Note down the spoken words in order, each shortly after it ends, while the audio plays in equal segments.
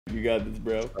You got this,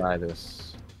 bro. Try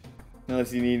this.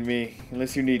 Unless you need me.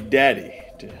 Unless you need daddy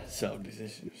to solve these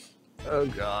issues. Oh,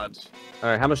 God. All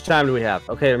right, how much time do we have?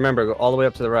 Okay, remember, go all the way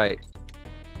up to the right.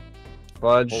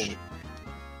 Fudge. Holy.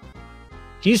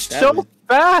 He's That so was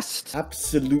fast!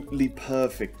 Absolutely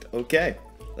perfect. Okay.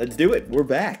 Let's do it. We're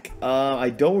back. I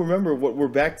don't remember what we're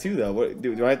back to, though. What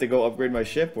do I have to go upgrade my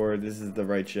ship, or this is the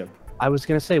right ship? I was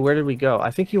going to say, where did we go? I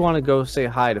think you want to go say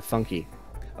hi to Funky.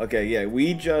 Okay, yeah,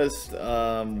 we just,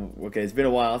 okay, it's been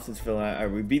a while since Phil and I,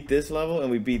 we beat this level,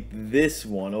 and we beat this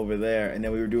one over there, and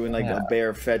then we were doing, like, a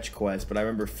bear fetch quest, but I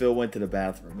remember Phil went to the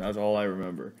bathroom. That was all I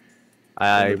remember.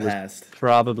 I was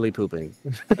probably pooping.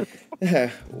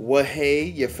 Well, hey,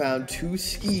 you found 2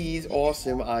 skis.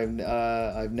 Awesome. I've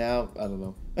now, I don't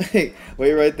know.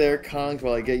 Wait right there, Kongs,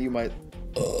 while I get you my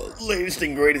latest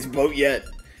and greatest boat yet.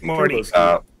 Morty,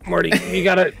 Morty, you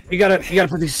gotta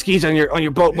put these skis on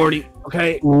your boat, Morty.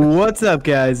 Okay. What's up,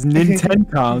 guys?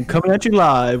 Nintendo coming at you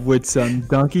live with some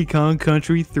Donkey Kong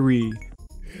Country 3.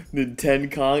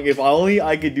 Nintendo. If only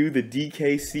I could do the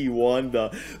DKC one.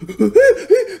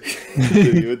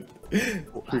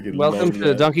 Welcome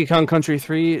to Donkey Kong Country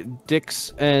 3,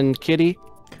 Dix and Kitty.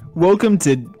 Welcome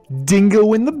to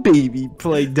Dingo and the Baby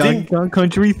play Donkey Kong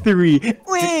Country 3.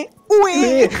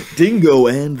 Dingo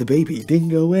and the Baby.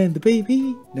 Dingo and the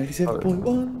Baby.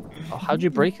 97.1. Oh, how'd you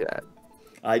break that?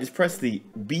 I just pressed the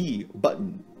B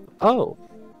button. Oh,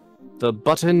 the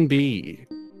button B.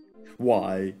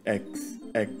 Y, X,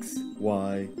 X,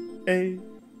 Y, A,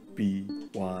 B,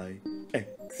 Y, X,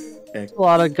 X. A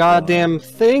lot of goddamn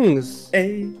things.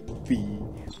 A, B.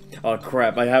 Oh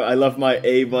crap! I left my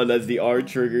A button as the R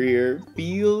trigger here.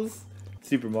 Feels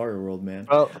Super Mario World, man.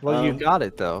 Well, you got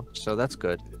it though, so that's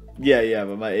good. Yeah,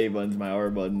 but my A button's my R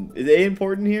button. Is A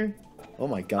important here? Oh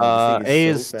my god. A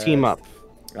is team up.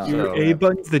 Your A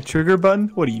button's the trigger button?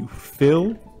 What are you,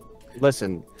 Phil?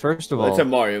 Listen, first of all, it's a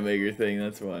Mario Maker thing.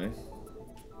 That's why.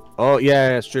 Oh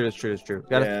yeah, it's true.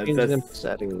 Gotta change yeah, them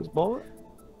settings, boy.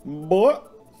 Boy.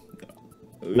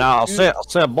 No, I'll say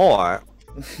boy.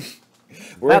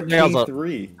 We're at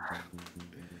P3.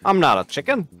 I'm not a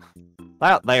chicken.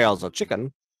 That there's a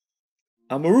chicken.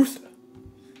 I'm a rooster.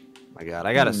 My God,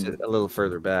 I gotta sit a little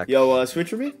further back. Yo, switch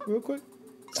for me real quick.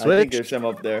 Switch. I think there's some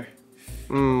up there.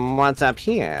 What's up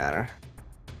here?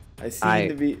 I seem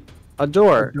to be a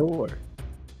door. A door.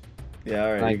 Yeah,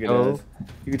 all right. You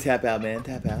can tap out, man.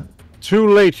 Tap out. Too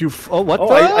late. Oh, what?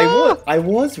 Oh, I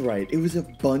was right. It was a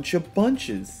bunch of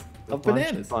bunches of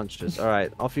bananas. Bunches. All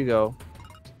right, off you go.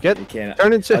 Turn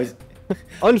into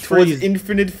unfreeze. Was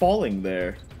infinite falling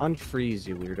there. Unfreeze,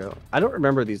 you weirdo. I don't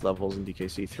remember these levels in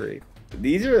DKC 3.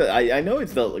 These are I know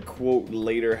it's the like, quote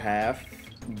later half,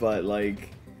 but like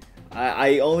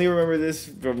I only remember this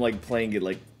from like playing it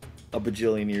like a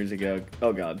bajillion years ago.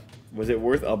 Oh god. Was it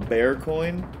worth a bear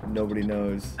coin? Nobody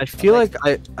knows. I feel like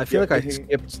I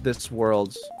skipped this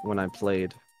world when I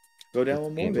played. Go down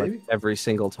one more, baby. Like, every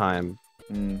single time.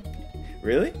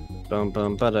 Really? I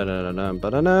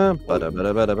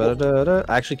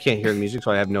actually can't hear the music,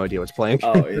 so I have no idea what's playing.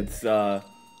 Oh,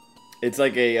 it's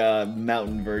like a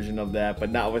mountain version of that,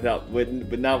 but not with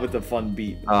the fun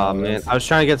beat. Oh man, I was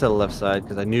trying to get to the left side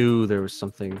because I knew there was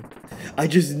something. I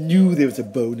just knew there was a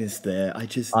bonus there. I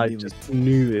just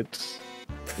knew it.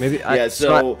 Maybe. Yeah.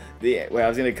 Wait, I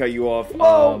was gonna cut you off.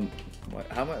 What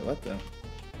the?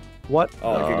 What?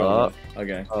 Oh, I could go off.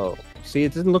 Okay. Oh, see,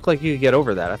 it didn't look like you could get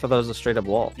over that. I thought that was a straight up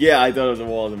wall. Yeah, I thought it was a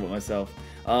wall myself.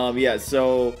 Yeah.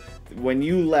 So when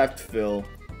you left, Phil,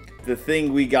 the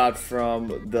thing we got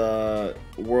from the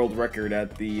world record on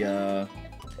the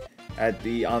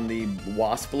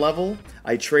wasp level,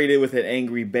 I traded with an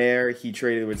angry bear. He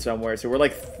traded with somewhere. So we're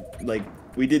like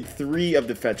we did 3 of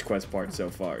the fetch quest parts so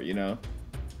far. You know.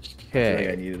 Okay. I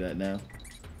think I needed that now.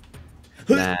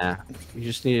 Nah, you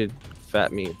just needed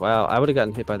fat meat. Wow, I would have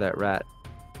gotten hit by that rat.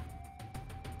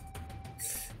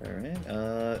 All right.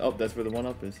 Oh, that's where the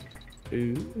 1-up is.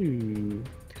 Ooh.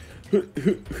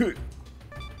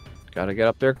 Gotta get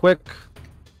up there quick.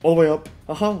 All the way up.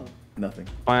 Aha. Nothing.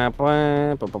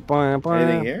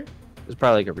 Anything here? There's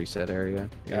probably like a reset area.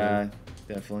 Yeah,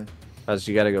 definitely. Because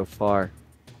you gotta go far.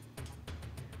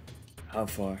 How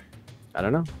far? I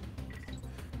don't know.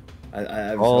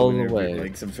 I was all hoping the way.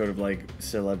 Like some sort of like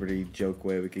celebrity joke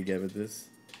way we could get with this.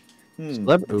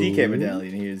 DK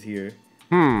medallion. He is here.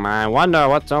 I wonder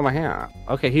what's over here.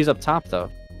 Okay, he's up top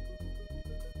though.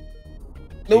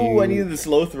 No, I needed the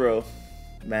slow throw,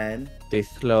 man. They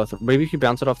slow throw. Maybe you can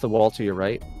bounce it off the wall to your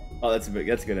right. Oh, that's a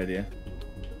good idea.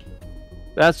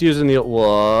 That's using the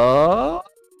what?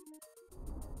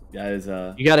 Yeah, it is.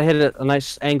 You gotta hit it a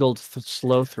nice angled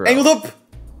slow throw. Angled up.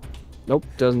 Nope,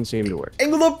 doesn't seem to work.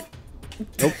 Angled up.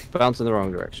 Nope, bounce in the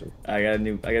wrong direction. I got a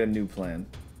new plan.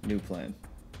 New plan.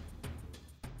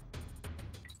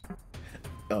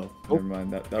 Oh, never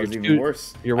mind. That was even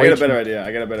worse. I got a better idea.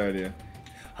 I got a better idea.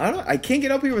 I can't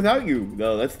get up here without you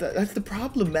though. That's the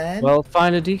problem, man. Well,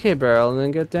 find a DK barrel and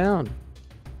then get down.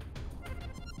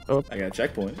 Oh, I got a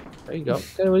checkpoint. there you go.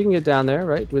 Okay, we can get down there,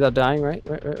 right? Without dying, right?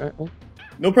 Right.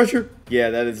 No pressure. Yeah,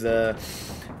 that is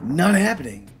not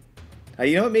happening.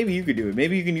 You know what? Maybe you could do it.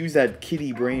 Maybe you can use that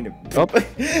kitty brain. Oh,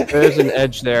 there's an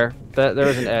edge there. There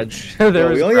is an edge.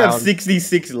 We only have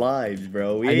 66 lives,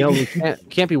 bro. I know we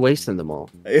can't be wasting them all.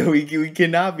 We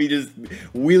cannot be just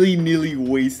willy-nilly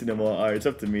wasting them all. Alright, it's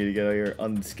up to me to get out here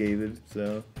unscathed,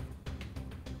 so.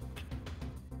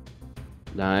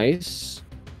 Nice.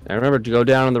 And remember to go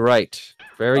down on the right.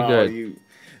 Very good.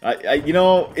 You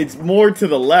know, it's more to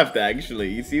the left, actually.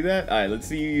 You see that? Alright, let's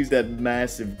see you use that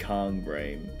massive Kong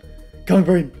brain. Kong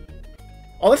brain!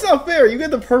 Oh, that's not fair! You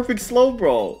got the perfect slow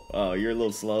bro! Oh, you're a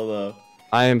little slow, though.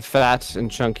 I am fat and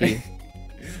chunky.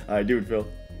 Alright, do it, Phil.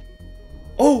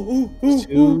 Oh,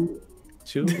 ooh.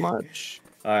 Too much.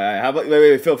 Alright, how about...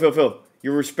 Wait, Phil.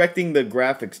 You're respecting the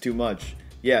graphics too much.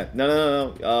 Yeah,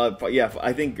 no. Yeah,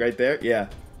 I think right there. Yeah.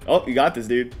 Oh, you got this,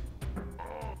 dude.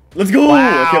 Let's go!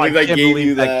 Wow, I can't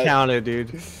believe that counted,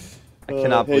 dude. I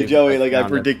cannot believe Hey, Joey, like I counted.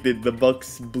 predicted, the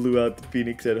Bucks blew out the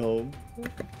Phoenix at home.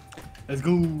 Let's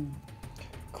go.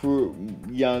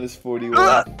 Giannis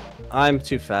 41. I'm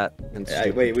too fat and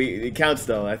stupid. Wait, it counts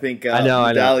though. I think I know.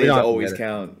 medallions always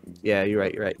count. Yeah, you're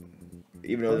right.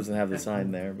 Even though it doesn't have the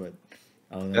sign there, but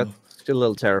I don't know. That's a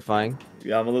little terrifying.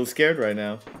 Yeah, I'm a little scared right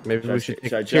now. Maybe we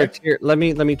should I check? Here, let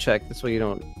me check. This way you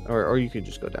don't, or you could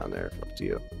just go down there. Up to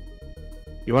you.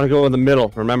 You want to go in the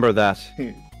middle. Remember that.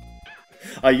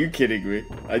 Are you kidding me?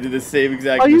 I did the same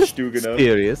exact Are you Stugano.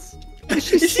 serious? Is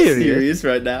she serious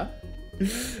right now?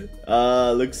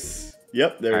 Looks.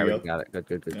 Yep, there we go. Got it.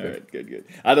 Good. Alright, good.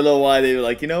 I don't know why they were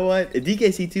like, you know what?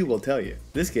 DKC2 will tell you.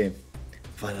 This game,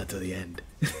 find out till the end.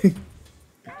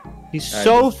 He's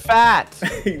so fat.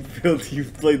 Phil,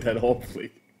 you've played that whole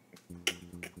fleet.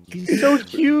 He's so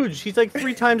huge. He's like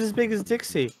 3 times as big as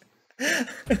Dixie.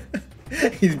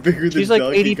 He's bigger than She's like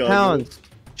Donkey 80 Kong. pounds.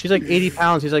 She's like 80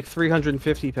 pounds. He's like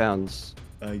 350 pounds.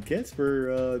 I guess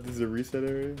for this is a reset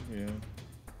area. Yeah.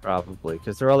 Probably,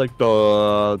 because they're all like,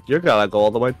 you gotta go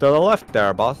all the way to the left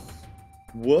there, boss.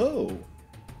 Whoa.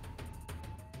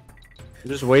 I'm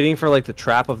just waiting for like the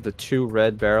trap of the 2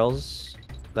 red barrels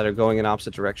that are going in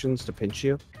opposite directions to pinch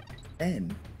you.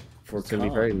 N for It's gonna be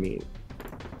very mean.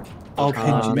 I'll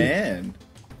pinch you. Man.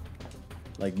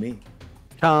 Like me.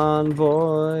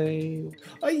 Convoy.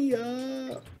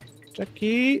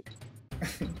 Jackie.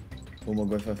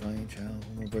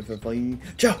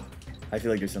 Ciao. I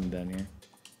feel like there's something down here.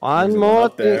 One There's more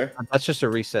up there. That's just a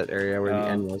reset area where the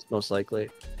end was, most likely.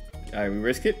 Alright, we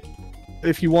risk it?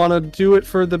 If you want to do it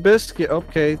for the biscuit,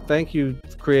 okay. Thank you,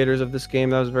 creators of this game.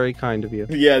 That was very kind of you.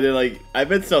 Yeah, they're like, I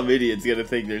bet some idiot's gonna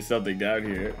think there's something down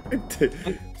here.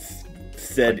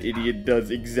 Said idiot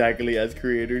does exactly as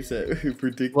creator said,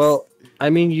 predicts. Well, I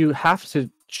mean, you have to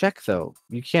check, though.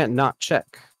 You can't not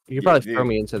check. You could probably throw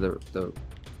me into the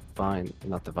vine.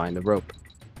 Not the vine, the rope.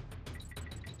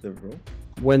 The rope?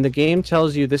 When the game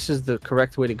tells you this is the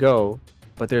correct way to go,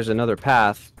 but there's another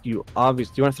path, you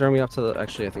obviously... Do you want to throw me up to the...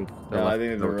 Actually, I think... No, I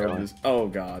think the rope is... Oh,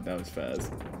 God, that was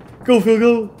fast. Go, Phil,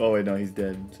 go! Oh, wait, no, he's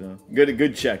dead, so...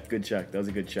 Good check. That was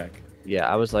a good check. Yeah,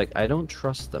 I was like, I don't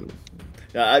trust them.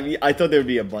 Yeah, I thought there would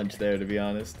be a bunch there, to be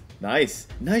honest. Nice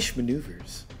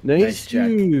maneuvers. Nice check.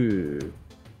 Ooh,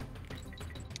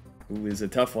 it's a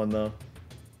tough one, though.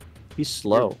 he's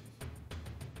slow.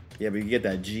 Yeah, but you get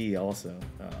that G also.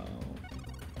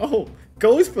 Oh,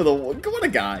 goes for the... What a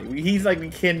guy. He's like, we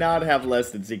cannot have less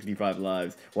than 65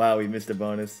 lives. Wow, we missed a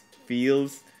bonus.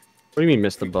 Feels... What do you mean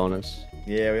missed the bonus?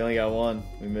 Yeah, we only got one.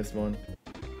 We missed one.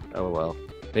 Oh, well.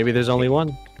 Maybe there's only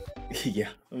one. Yeah.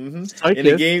 Mm-hmm. Psychith. In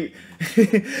the game...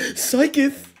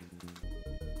 Psychith!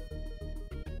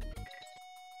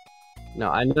 No,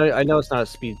 I know it's not a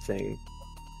speed thing.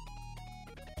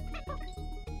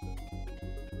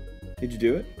 Did you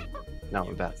do it? No, I'm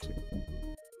about to.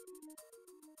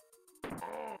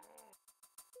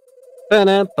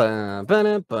 Ba-da-ba,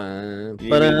 ba-da-ba, You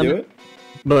didn't do it?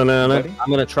 banana. Buddy? I'm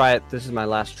gonna try it. This is my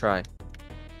last try.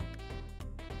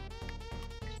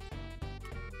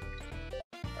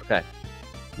 Okay,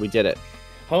 we did it.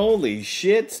 Holy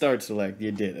shit, start select.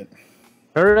 You did it.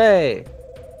 Hooray!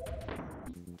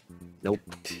 Nope.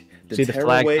 The See, the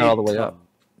flag tearaway all the way top. up.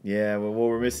 Yeah, well,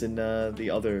 we're missing the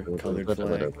other colored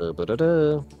flag.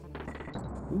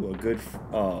 Ooh, a good...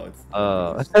 Oh, it's...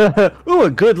 Ooh, a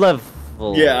good level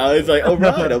level. Yeah, I was like, oh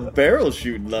right, a barrel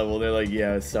shooting level. They're like,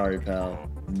 yeah, sorry, pal.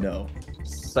 No.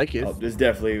 Psych it. Oh, there's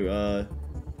definitely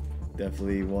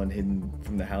one hidden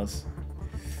from the house.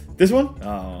 This one?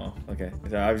 Oh, okay.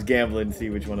 So I was gambling to see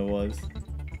which one it was.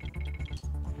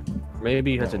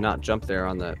 Maybe you had to not jump there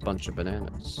on that bunch of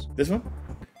bananas. This one?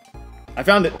 I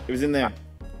found it. It was in there.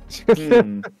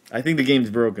 I think the game's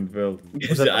broken, Phil. I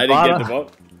didn't get the ball.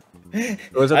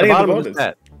 It was at the bottom of the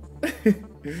set.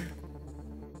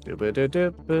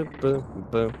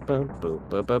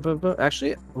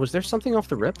 Actually, was there something off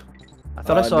the rip? I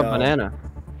thought I saw a banana.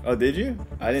 Oh, did you?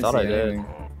 I didn't see anything.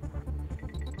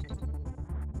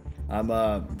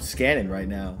 I'm scanning right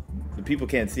now. The people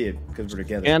can't see it because we're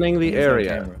together. Scanning the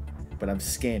area. But I'm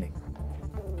scanning.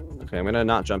 Okay, I'm gonna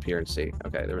not jump here and see.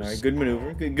 Okay, there was. All right, good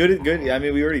maneuver. Good. Yeah, I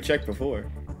mean, we already checked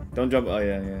before. Don't jump. Oh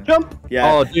yeah. Jump.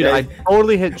 Yeah. Oh, dude, I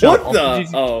totally hit jump. What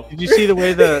the? Did you see the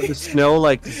way the snow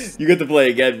like? You got to play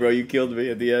again, bro. You killed me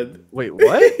at the end. Wait,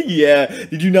 what? Yeah.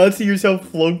 Did you not see yourself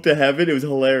float to heaven? It was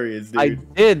hilarious, dude. I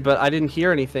did, but I didn't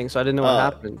hear anything, so I didn't know what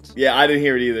happened. Yeah, I didn't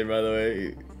hear it either, by the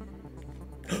way.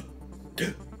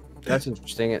 That's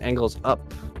interesting. It angles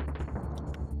up.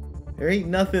 There ain't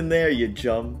nothing there, you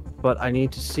chum. But I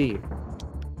need to see.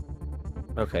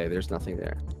 Okay, there's nothing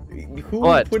there. Who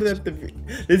put it at the...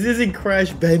 This isn't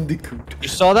Crash Bandicoot. You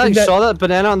saw that? You saw that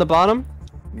banana on the bottom?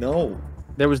 No.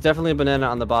 There was definitely a banana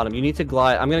on the bottom. You need to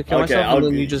glide. I'm gonna kill myself and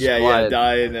then you just glide. Yeah,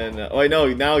 die and then... oh, I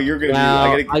know. Now you're gonna be...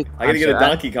 I gotta get a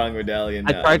Donkey Kong medallion.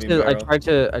 I tried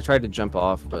to jump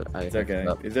off, but it's okay.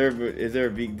 Is there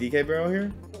a big DK barrel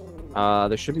here?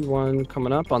 There should be one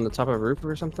coming up on the top of a roof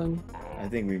or something. I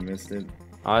think we missed it.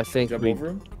 I think jump over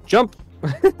him. Jump.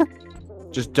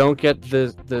 Just don't get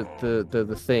the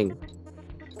thing.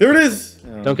 There it is.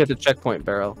 Oh. Don't get the checkpoint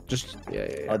barrel. Just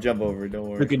yeah. I'll jump over. Don't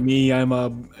worry. Look at me. I'm a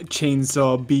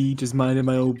chainsaw bee, just minding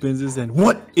my own business. And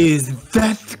what is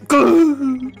that?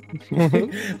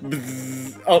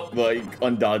 Oh, like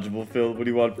undodgeable, Phil. What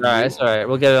do you want? All right, it's all right.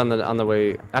 We'll get it on the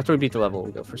way after we beat the level.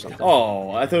 We'll go for something.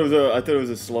 Oh, I thought it was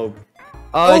a slope.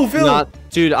 Oh, Phil!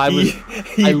 Dude, I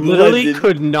literally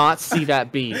could not see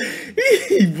that bee.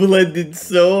 He blended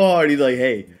so hard. He's like,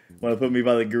 "Hey, want to put me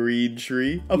by the green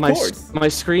tree?" Of course. My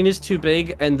screen is too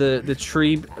big, and the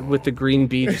tree with the green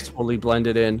bee just totally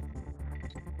blended in.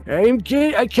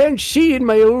 I can't see in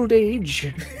my old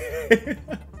age. Take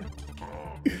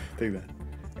that.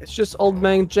 It's just old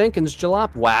man Jenkins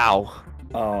jalop. Wow.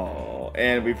 Oh,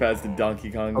 and we passed the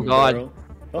Donkey Kong. Oh god. Barrel.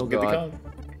 Oh, get the Kong.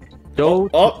 Go.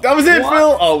 Oh, that was it,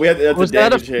 Phil. Oh, we had that's was a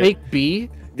damage that a fake bee?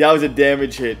 That was a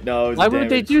damage hit. No, it was Why would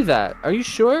they do that? Are you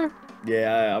sure?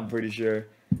 Yeah, I'm pretty sure.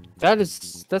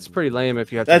 That's pretty lame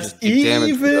if you have to take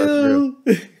evil.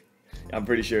 I'm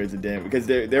pretty sure it's a damage because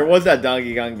there was that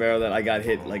Donkey Kong barrel that I got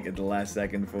hit like at the last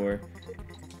second for.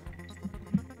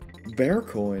 Bear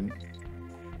coin.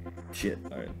 Shit.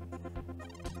 All right.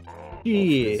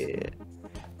 Yeah.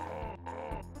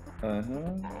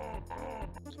 Uh-huh.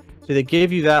 So they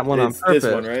gave you that one on purpose.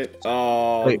 This one, right?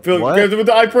 Oh, wait, Phil, what? with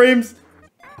the iframes.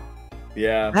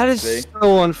 Yeah. That is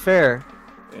so unfair.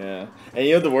 Yeah. And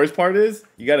you know what the worst part is?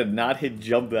 You gotta not hit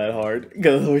jump that hard,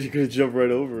 because otherwise you're gonna jump right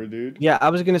over it, dude. Yeah, I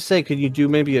was gonna say, could you do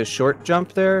maybe a short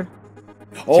jump there?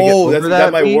 Oh,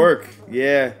 that might work.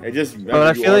 Yeah, it just. But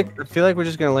I feel like we're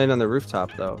just gonna land on the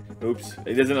rooftop though. Oops,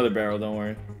 there's another barrel. Don't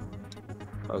worry.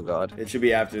 Oh god. It should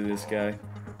be after this guy.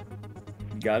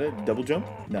 Got it. Double jump.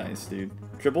 Nice, dude.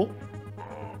 Triple.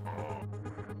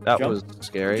 That was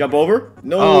scary. Jump over?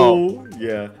 No. Oh.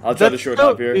 Yeah. I'll try the short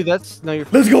hop here. Dude, that's no.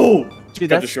 Let's go. Dude,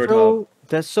 that's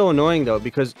so annoying though,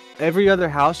 because every other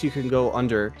house you can go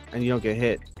under and you don't get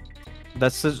hit.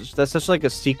 That's such like a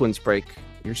sequence break.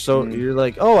 You're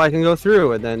like, oh, I can go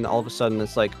through, and then all of a sudden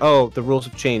it's like, oh, the rules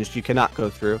have changed. You cannot go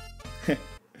through.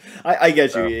 I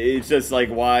get you. It's just like,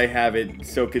 why have it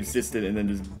so consistent and then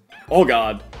just, oh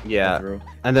god. Yeah.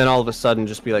 And then all of a sudden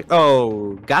just be like,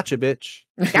 oh, gotcha, bitch.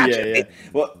 Gotcha. Yeah.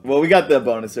 Well, we got the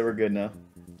bonus, so we're good now.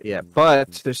 Yeah, but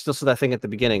there's still that thing at the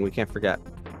beginning. We can't forget.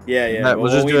 Yeah. Right,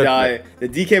 when we die, the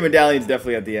DK medallion's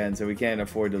definitely at the end, so we can't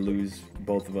afford to lose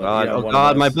both of us. God, oh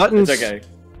god, my buttons. It's okay.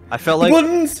 I felt like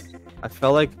buttons. I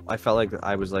felt like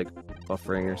I was like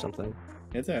buffering or something.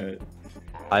 It's alright.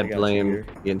 I blame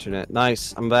the internet.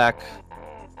 Nice, I'm back.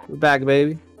 We're back,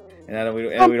 baby. And we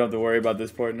don't have to worry about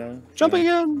this part now. Jump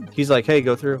again. He's like, hey,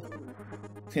 go through.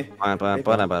 Wait, there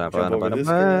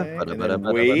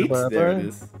it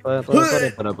is. Here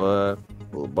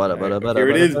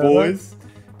it is, boys.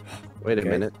 Wait a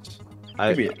minute.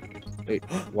 Wait,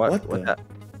 what? Go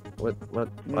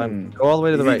all the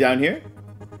way to the right. Down here?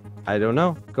 I don't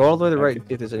know. Go all the way to the right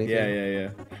if there's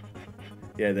anything.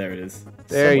 Yeah, there it is.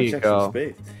 There you go.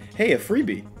 Space. Hey, a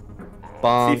freebie.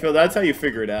 Bomb. See, Phil, that's how you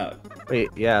figure it out. Wait,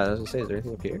 yeah, I was gonna say, is there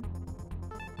anything up here?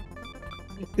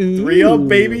 3 up, Ooh.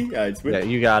 baby. All right, switch. Yeah,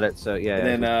 you got it. So yeah.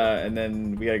 And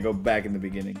then we gotta go back in the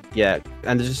beginning. Yeah,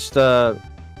 and just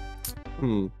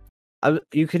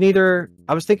you can either.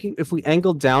 I was thinking if we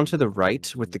angled down to the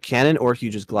right with the cannon, or if you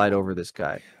just glide over this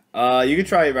guy. You can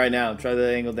try it right now. Try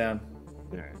the angle down.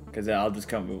 Alright. Because I'll just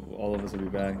come. All of us will be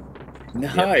back.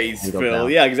 Nice, Yep, Phil. down.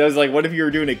 Yeah, because I was like, what if you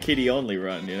were doing a kitty only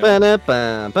run? You know.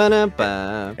 Ba-da-ba,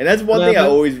 ba-da-ba. And that's one thing I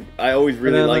always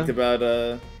really Ba-da-ba. liked about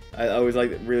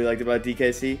really liked about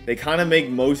DKC. They kind of make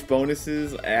most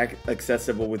bonuses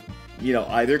accessible with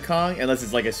either Kong, unless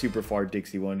it's like a super far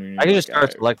Dixie one. And I can you're just like, start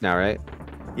 "Alright." select now, right?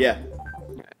 Yeah.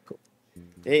 Alright, cool.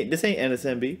 Hey, this ain't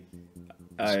NSMB.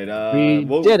 All right.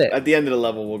 We did it. At the end of the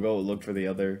level, we'll go look for the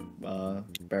other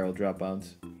barrel drop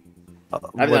bounce. I mean,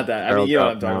 What not that. I mean, you know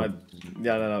what I'm barrel talking about.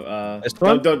 Yeah, no. This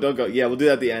one? Don't go. Yeah, we'll do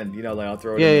that at the end. Like I'll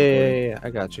throw it. Yeah. I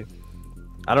got you.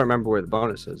 I don't remember where the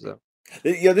bonus is though.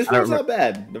 Yeah, this I don't one's not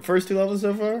bad. The first 2 levels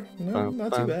so far, no,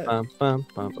 not too bad.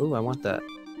 Ooh, I want that.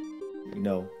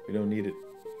 No, we don't need it.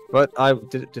 But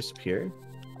did it disappear?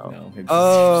 Oh. No.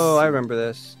 Oh, I remember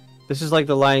this. This is like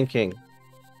the Lion King.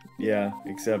 Yeah,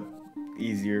 except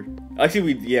easier.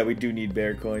 Actually, we do need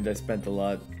bear coins. I spent a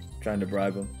lot trying to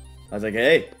bribe him. I was like,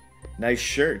 hey, nice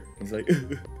shirt. He's like,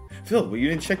 Phil, well, you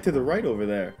didn't check to the right over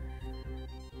there.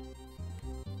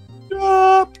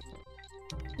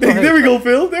 There we go,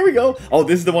 Phil. There we go. Oh,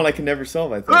 this is the one I can never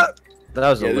solve, I think. That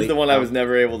was This is the one I was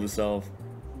never able to solve.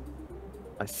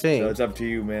 I think. So it's up to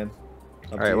you, man.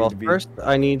 All right. Well, first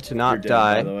I need to not You're dead,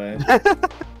 die. by the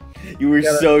way. You were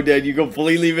so dead. You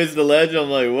completely missed the ledge. I'm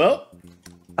like, well.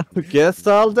 Guess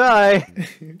I'll die.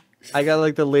 I got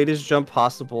like the latest jump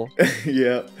possible.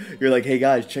 Yeah. You're like, hey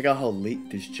guys, check out how late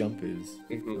this jump is.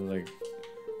 Mhm. Like,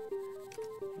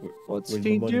 What's where's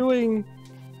he my money? doing?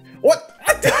 What?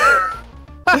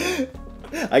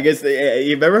 I guess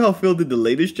you remember how Phil did the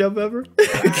latest jump ever?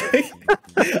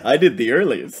 I did the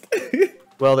earliest.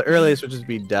 Well, the earliest would just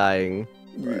be dying.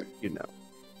 Right. You know.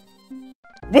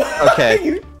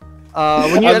 Okay.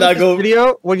 When you I'm edit not this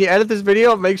going-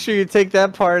 video, make sure you take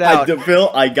that part out.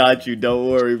 Phil, I got you. Don't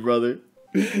worry, brother.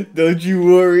 Don't you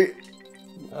worry.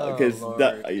 Oh, Because Lord.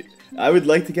 I would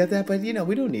like to get that, but we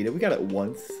don't need it. We got it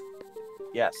once.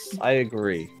 Yes, I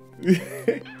agree.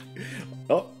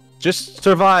 Oh. Just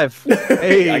survive.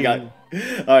 Hey, I got. All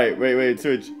right, wait,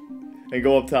 switch, and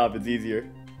go up top. It's easier.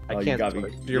 I Oh, you can't. got me.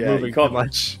 You're Yeah, moving you too caught me.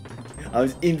 much. I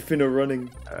was infinite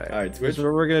running. All right, All right, switch. here's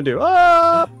what we're gonna do.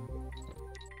 Ah!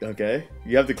 Okay,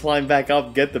 you have to climb back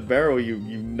up, get the barrel. You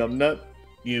numbnut.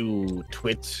 You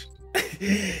twit.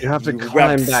 You have to You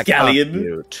climb back up. rapscallion.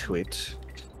 You twit.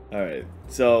 All right,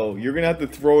 so you're gonna have to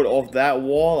throw it off that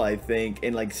wall, I think,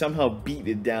 and like somehow beat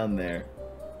it down there.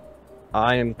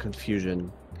 I am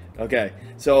confusion. Okay,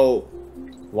 so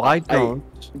Why don't?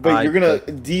 but you're gonna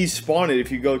despawn it if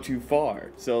you go too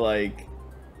far. So like,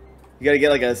 you gotta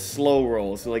get like a slow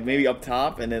roll. So like maybe up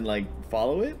top and then like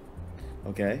follow it.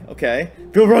 Okay.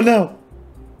 Go run now.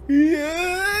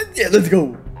 Yeah, let's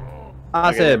go. I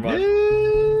Okay, said. never mind.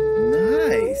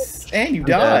 Nice. And you I'm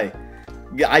die. dead.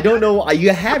 Yeah, I don't know.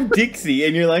 You have Dixie,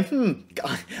 and you're like,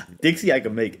 God, Dixie, I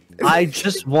can make it. I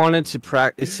just wanted to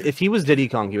practice. If he was Diddy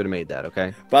Kong, he would have made that.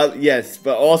 Okay. But yes,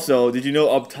 but also, did you know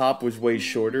up top was way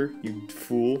shorter? You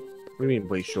fool. What do you mean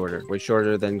way shorter? Way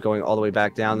shorter than going all the way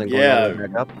back down, then going Yeah. all the way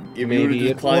back up? If you Maybe would have it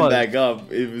just climbed was. back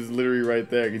up, it was literally right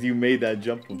there because you made that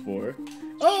jump before.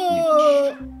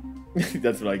 Oh,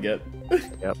 that's what I get.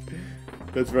 Yep.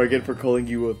 That's what I get for calling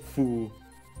you a fool.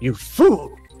 You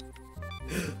fool!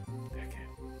 Okay.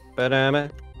 Ba-da-ma.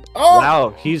 Oh,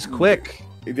 Wow, he's quick.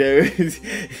 there is.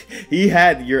 He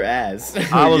had your ass.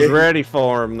 I was Yeah. ready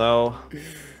for him though.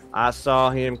 I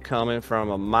saw him coming from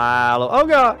a mile. Oh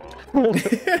god!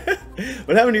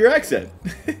 What happened to your accent?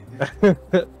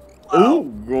 Ooh,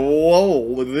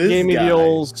 whoa, this Gave me guy. the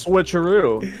old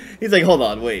switcheroo. He's like, hold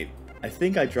on, wait. I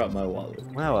think I dropped my wallet.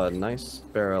 Wow, a nice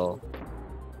barrel.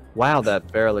 Wow,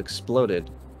 that barrel exploded.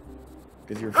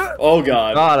 Cause you're. Oh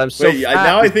god. God, I'm so. Wait, fat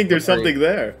now I and think there's slippery. something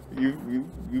there.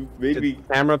 You made Did me.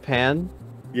 camera pan.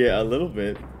 Yeah, a little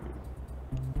bit.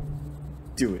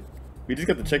 Do it. We just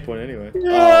got the checkpoint anyway.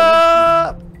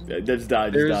 Yeah! Just die.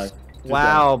 Just die. Just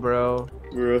Wow, bro.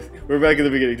 die. We're back in the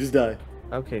beginning. Just die.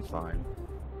 Okay, fine.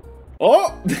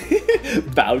 Oh!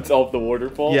 Bounce off the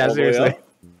waterfall. Yeah, all the way seriously.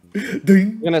 up. Ding.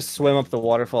 I'm gonna swim up the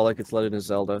waterfall like it's Legend of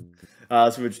Zelda.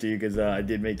 I'll switch to you because I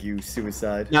did make you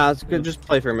suicide. Nah, it's good. Just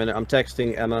play for a minute. I'm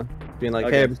texting Emma, being like,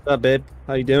 Okay. "Hey, what's up, babe?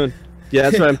 How you doing?" Yeah,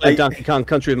 that's right. I'm playing Donkey Kong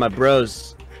Country with my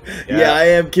bros. Yeah, I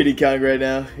am Kitty Kong right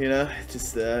now. You know,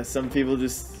 just some people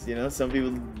just,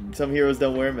 some heroes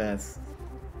don't wear masks.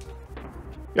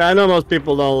 Yeah, I know most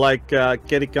people don't like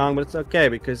Kitty Kong, but it's okay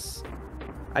because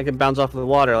I can bounce off of the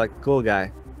water like a cool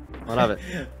guy. I love it.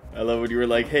 I love when you were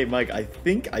like, "Hey, Mike, I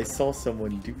think I saw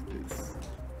someone do this."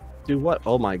 Do what?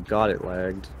 Oh my god, it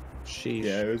lagged. Sheesh.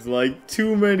 Yeah, it was like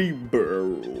too many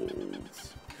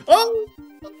barrels. Oh!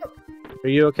 Are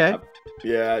you okay?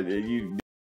 Yeah, you.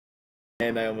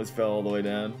 And I almost fell all the way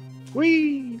down.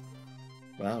 Whee!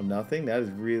 Wow, nothing? That is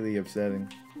really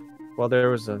upsetting. Well, there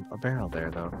was a barrel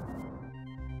there, though.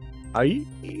 Aye.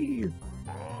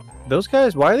 Those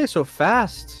guys, why are they so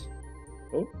fast?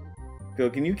 Oh. Go,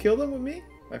 can you kill them with me?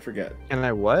 I forget. Can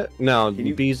I what? No, Can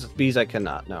you... bees I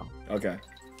cannot, no. Okay.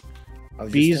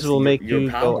 Bees will make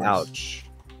you go powers. ouch.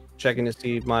 Checking to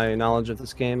see my knowledge of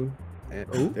this game.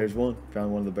 Ooh. There's one.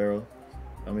 Found one of the barrels.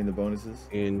 I mean the bonuses.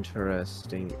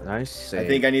 Interesting. Nice save. I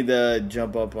think I need to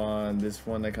jump up on this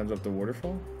one that comes up the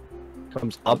waterfall.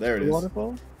 Comes up there it the is.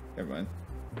 waterfall? Never mind.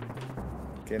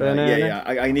 Okay, now, yeah.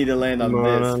 I need to land on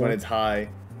this when it's high,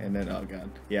 and then oh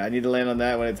god. Yeah, I need to land on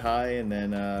that when it's high, and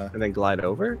then glide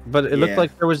over. But it looked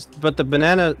like there was. But the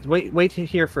banana. Wait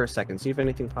here for a second. See if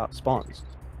anything spawns.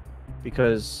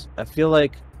 Because I feel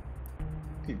like.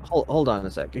 Hold on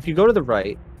a sec. If you go to the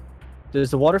right,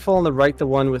 is the waterfall on the right the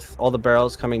one with all the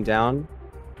barrels coming down?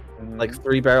 Like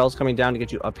 3 barrels coming down to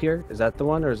get you up here? Is that the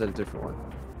one, or is that a different one?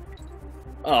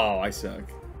 Oh, I suck.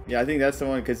 Yeah, I think that's the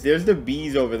one, because there's the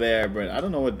bees over there, but I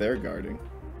don't know what they're guarding.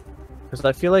 Because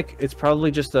I feel like it's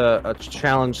probably just a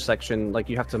challenge section, like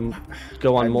you have to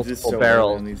go on multiple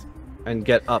barrels and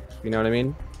get up, you know what I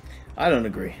mean? I don't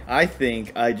agree. I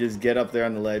think I just get up there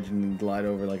on the ledge and glide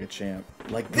over like a champ.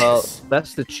 Like this! Well,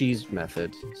 that's the cheese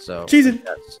method, so... Cheesing!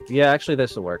 Yeah, actually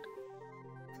this will work.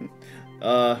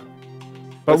 But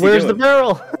where's the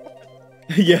barrel?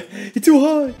 Yeah, it's too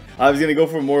high. I was gonna go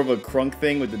for more of a crunk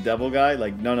thing with the devil guy.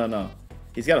 Like, no.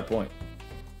 He's got a point.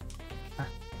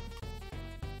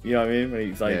 You know what I mean? When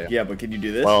he's like, yeah, but can you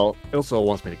do this? Well, he also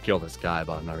wants me to kill this guy,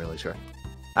 but I'm not really sure.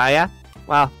 Oh, yeah?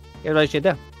 Well, here's what you should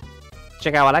do.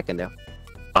 Check out what I can do.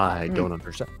 I don't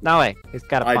understand. No way. He's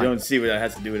got a point. I don't see what that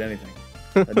has to do with anything.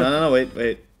 No,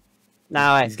 wait.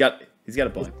 No way. He's got a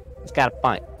point. He's got a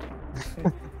point.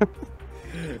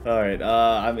 Alright,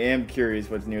 I am curious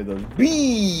what's near those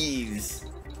bees!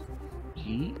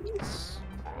 Bees?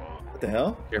 What the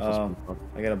hell? Careful, SpongeBob.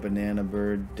 I got a banana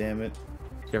bird, damn it.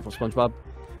 Careful, SpongeBob.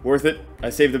 Worth it.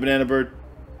 I saved the banana bird.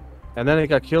 And then it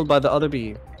got killed by the other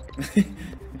bee.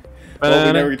 Well,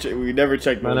 we never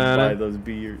checked by those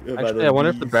bees. Actually, I wonder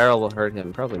if the barrel will hurt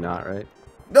him. Probably not, right?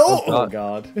 No! Oh,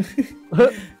 God.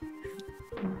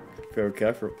 Careful,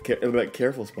 SpongeBob.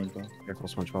 Careful, SpongeBob. Careful,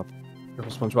 SpongeBob.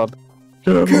 Careful, SpongeBob!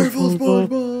 Careful,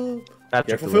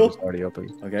 Phil. It's already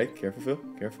open. Okay, careful, Phil.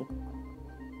 Careful.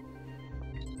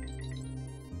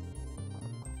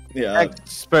 Yeah.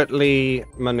 Expertly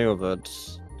maneuvered.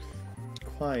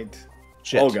 Quite.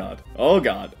 Shit. Oh, God. Oh,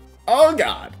 God. Oh,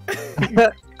 God. Oh,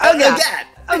 God.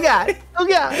 Oh, God. Oh,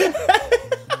 God.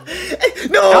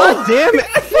 No! God damn it!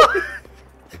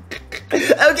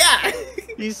 Oh, God.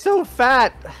 He's so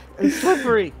fat and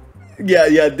slippery.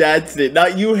 Yeah, that's it.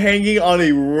 Not you hanging on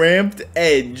a ramped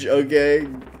edge, okay?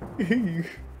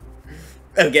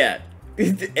 Oh, God.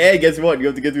 And guess what? You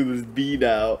have to get through this bee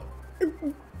now.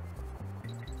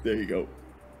 There you go.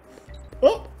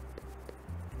 Oh!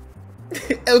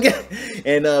 Okay.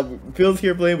 And Phil's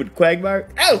here playing with Quagmire.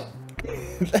 Ow!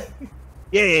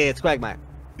 Yeah, it's Quagmire.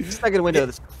 Stuck in the window of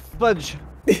this fudge.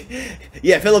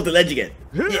 Yeah, fill up the ledge again.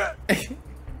 Yeah. I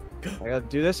gotta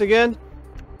do this again.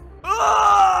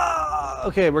 Oh!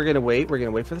 Okay, we're gonna wait. We're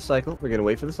gonna wait for the cycle. We're gonna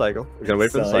wait for the cycle. We're gonna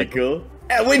wait for the cycle.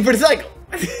 Wait for the cycle.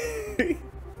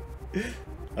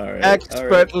 Alright.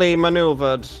 Expertly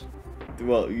maneuvered.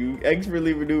 Well, you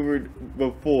expertly maneuvered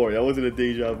before. That wasn't a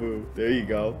deja vu. There you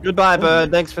go. Goodbye,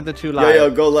 bird. Thanks for the 2 lives. Yo,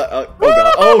 go oh,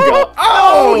 God. Oh, God.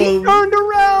 Oh, he turned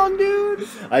around, dude.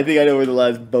 I think I know where the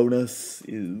last bonus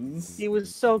is. He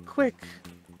was so quick.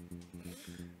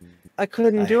 I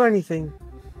couldn't do anything.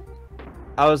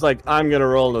 I was like, I'm gonna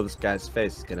roll into this guy's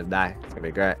face. He's gonna die. It's gonna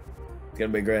be great. It's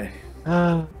gonna be great.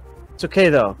 It's okay,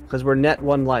 though, because we're net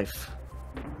 1 life.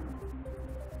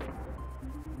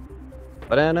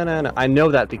 But I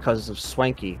know that because of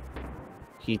Swanky.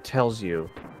 He tells you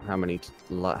how much.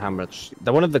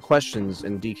 One of the questions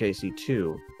in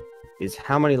DKC2 is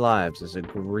how many lives is a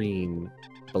green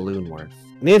balloon worth?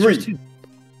 And the answer is 2.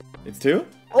 It's 2?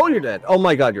 Oh, you're dead. Oh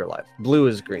my God, you're alive. Blue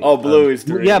is green. Oh, blue is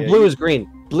 3. Yeah, blue is green.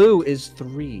 Blue is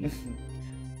 3.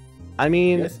 I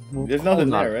mean, there's nothing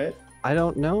there, right? I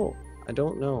don't know.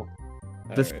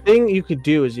 The thing you could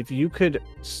do is if you could,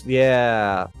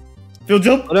 yeah. Phil,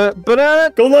 jump!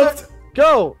 Banana! Go left!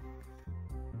 Go!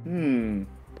 Hmm.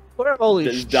 Holy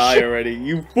Just shit. die already.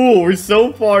 You fool, we're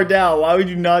so far down. Why would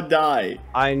you not die?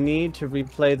 I need to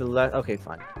replay the okay,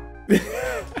 fine.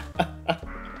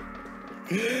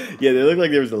 Yeah, they look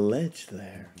like there was a ledge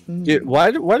there. Dude,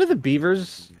 why do the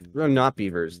beavers, or not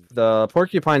beavers, the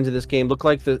porcupines in this game look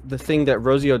like the thing that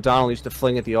Rosie O'Donnell used to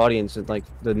fling at the audience in like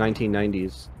the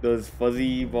 1990s? Those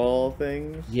fuzzy ball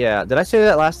things? Yeah, did I say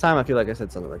that last time? I feel like I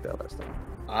said something like that last time.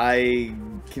 I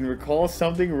can recall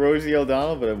something Rosie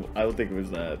O'Donnell, but I don't think it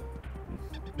was that.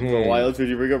 So why else would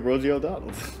you bring up Rosie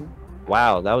O'Donnell?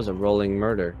 Wow, that was a rolling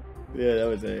murder. Yeah, that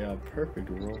was a perfect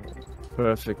roll.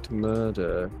 Perfect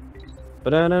murder.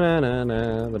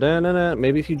 Ba-da-na-na-na-na, ba-da-na-na.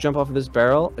 Maybe if you jump off of this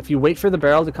barrel, if you wait for the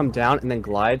barrel to come down and then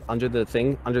glide under the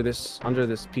thing, under this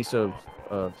piece of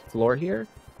floor here.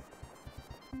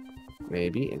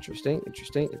 Maybe. Interesting.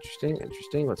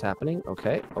 What's happening?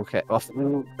 Okay. Okay.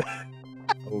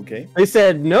 They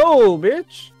said no,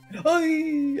 bitch.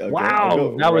 Okay,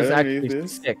 Wow, that was right actually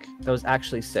this. sick. That was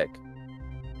actually sick.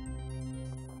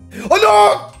 Oh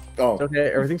no! Oh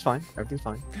Okay, everything's fine.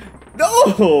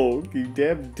 no! You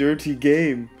damn dirty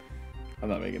game. I'm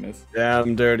not making this.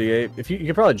 Damn dirty ape. If you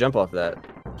could probably jump off that.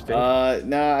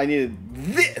 Nah, I needed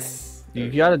this. You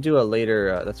gotta do a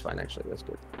later. That's fine, actually. That's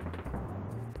good.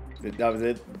 That was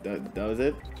it. That was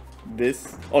it.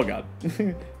 This. Oh god.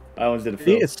 I almost did a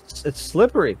fill. It's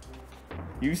slippery.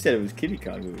 You said it was Kitty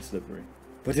Kong who was slippery,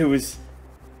 but it was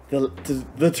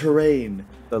the terrain.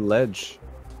 The ledge.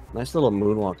 Nice little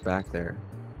moonwalk back there.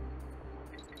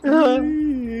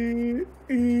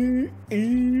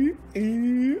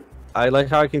 I like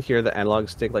how I can hear the analog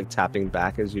stick like tapping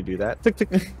back as you do that. Tick, tick,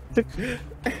 tick.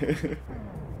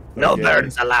 No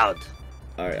birds allowed.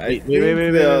 All right.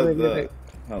 Wait.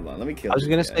 Hold on. Let me kill. I was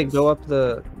gonna say go up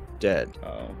the dead.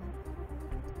 Oh.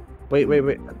 Wait.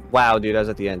 Wow, dude, I was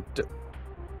at the end.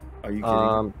 Are you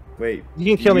kidding? Wait. You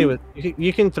can kill me with.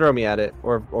 You can throw me at it,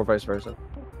 or vice versa.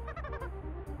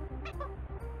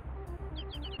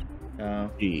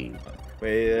 Wait,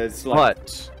 it's like...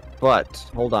 But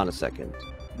hold on a second.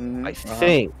 Mm-hmm. I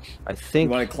think. You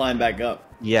want to climb back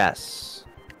up? Yes.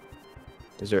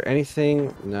 Is there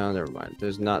anything? No, never mind.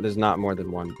 There's not more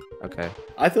than one. Okay.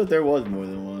 I thought there was more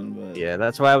than one, but yeah,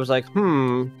 that's why I was like,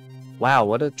 wow,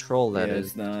 what a troll that is.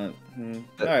 It's not.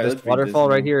 Alright, this waterfall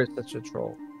right here is such a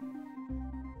troll.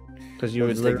 Because you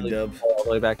would literally fall all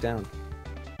the way back down.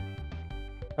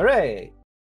 Hooray!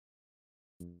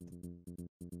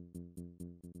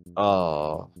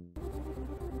 Oh.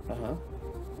 Uh-huh.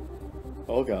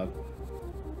 Oh god.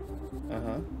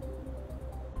 Uh-huh.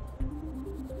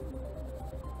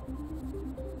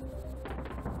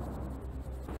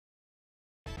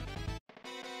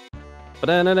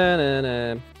 There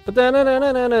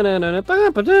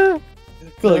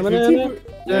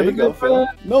you go, Phil.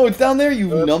 No, it's down there, you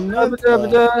numbnut.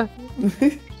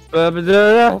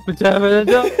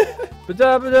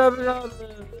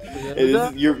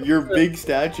 Your big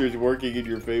stature is working in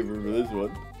your favor for this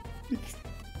one.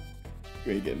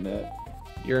 You ain't getting that.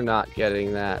 You're not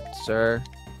getting that, sir.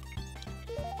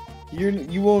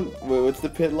 You won't. Wait, what's the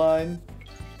pit line?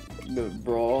 The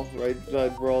brawl, right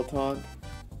side brawl taunt.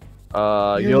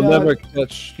 You'll never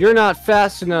catch. You're not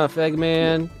fast enough,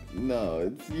 Eggman. No,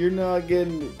 you're not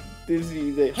getting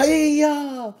dizzy.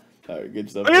 Hiya! Alright, good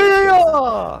stuff.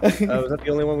 Was that the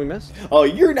only one we missed? Oh,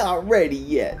 you're not ready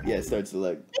yet. Yeah, start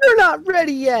select. You're not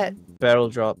ready yet. Barrel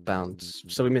drop bounce.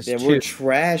 So we missed two. We're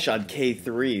trash on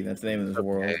K3. That's the name of this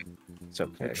world. It's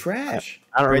okay. We're trash.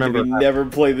 I don't remember. We never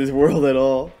played this world at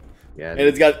all. Yeah. And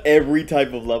it's got every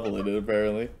type of level in it,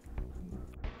 apparently.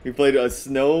 We played a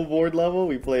snowboard level,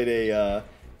 we played a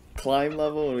climb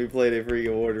level, and we played a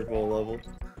freaking waterfall level.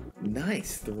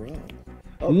 Nice throw.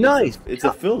 Oh, nice. It's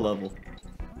a fill level.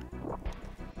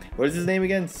 What is his name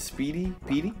again? Speedy?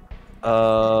 Petey?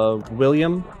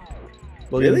 William.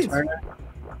 Really? Turner?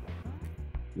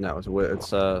 No, it's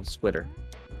Squitter.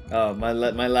 Oh, my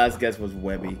last guess was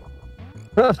Webby.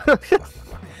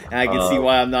 And I can see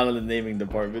why I'm not in the naming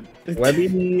department.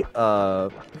 Webby,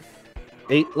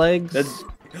 8 legs. That's...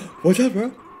 Watch out,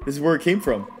 bro. This is where it came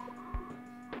from.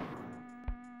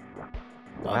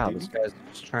 Wow, this guy's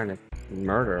just trying to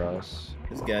murder us.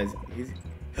 This guy's... He's...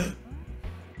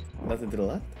 Nothing to the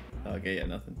left? Okay, yeah,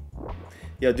 nothing.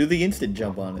 Yo, do the instant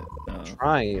jump on it. No.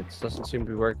 Trying, it doesn't seem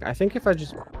to be working. I think if I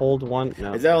just hold one...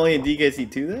 No. Is that only in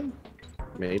DKC2 then?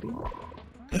 Maybe.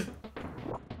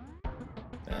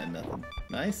 Nothing.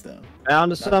 Nice, though.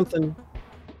 Found something.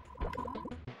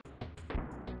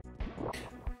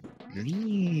 I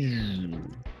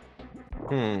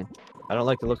don't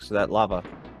like the looks of that lava.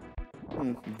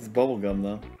 It's bubblegum,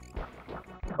 though.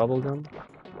 Bubblegum?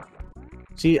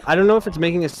 See, I don't know if it's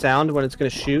making a sound when it's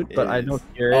gonna shoot, but I don't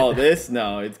hear it. Oh, this?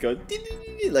 No, it's going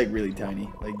like really tiny.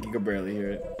 Like you can barely hear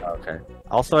it. Okay.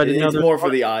 Also, I didn't know It's more for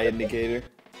the eye indicator.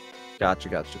 Gotcha.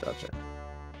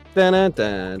 Dun, dun,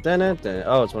 dun, dun, dun.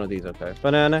 Oh, it's one of these. Okay.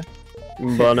 Banana.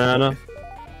 Banana.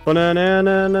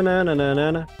 Banana.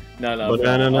 Banana. No.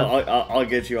 Banana. I'll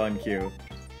get you on cue.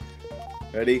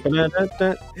 Ready? Banana.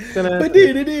 You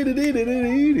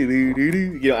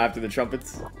know, after the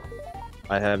trumpets.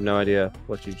 I have no idea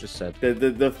what you just said.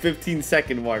 The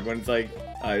 15-second mark when it's like,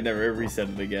 I never reset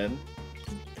it again.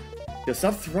 Yo,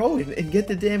 stop throwing and get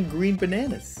the damn green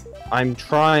bananas. I'm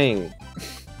trying. Did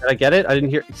I get it? I didn't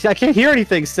hear. See, I can't hear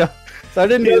anything, so I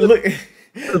didn't know. Look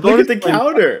at the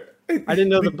counter. I didn't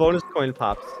know the bonus coin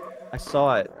pops. I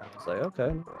saw it. I was like,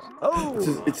 okay.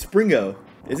 Oh, it's Springo.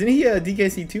 Isn't he a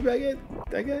DKC2 baguette?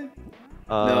 That guy?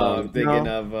 No, I'm thinking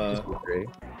of.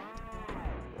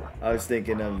 I was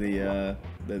thinking of the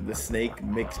snake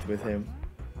mixed with him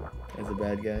as a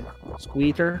bad guy.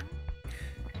 Squeeter.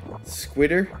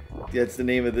 Squitter? That's the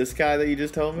name of this guy that you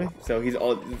just told me? So he's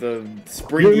all the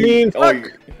springy. You mean oh,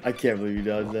 I can't believe you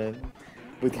dodged that.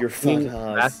 With your fun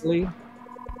house. Rattly?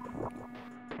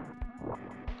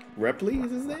 Repley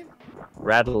is his name?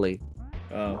 Rattly.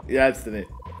 Oh, yeah, that's the name.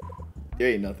 There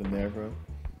ain't nothing there, bro.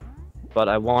 But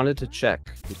I wanted to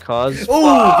check because.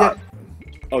 Oh!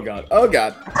 Oh god. Oh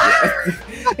god. I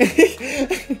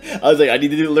was like, I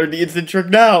need to learn the instant trick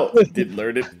now. Didn't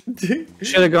learn it.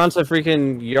 Should have gone to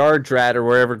freaking Yard Rat or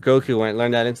wherever Goku went,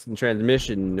 learn that instant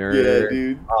transmission, nerd. Yeah,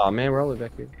 dude. Oh man, we're all the way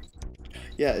back here.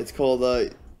 Yeah, it's called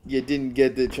you didn't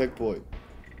get the checkpoint.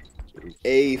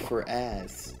 A for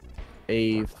ass.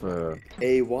 A for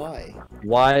AY.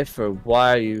 Y for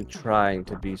why are you trying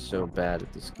to be so bad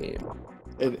at this game?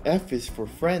 And F is for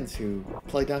friends who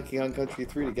play Donkey Kong Country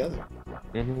 3 together.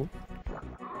 Mm-hmm.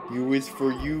 U is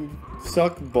for you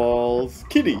suck balls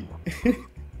kitty.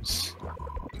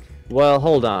 Well,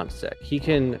 hold on a sec. He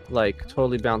can, like,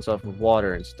 totally bounce off of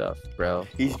water and stuff, bro.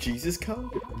 He's Jesus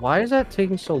Kong? Why is that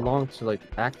taking so long to, like,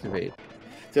 activate?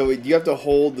 So you have to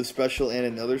hold the special and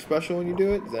another special when you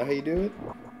do it? Is that how you do it?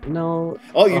 No.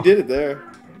 Oh, you did it there.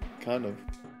 Kind of.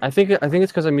 I think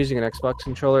it's because I'm using an Xbox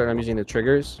controller and I'm using the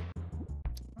triggers.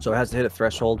 So it has to hit a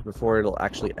threshold before it'll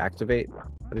actually activate.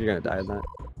 I think you're gonna die in that.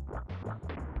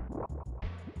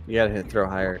 You gotta hit throw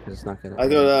higher because it's not gonna. I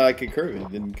thought I could curve it.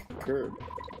 It didn't curve.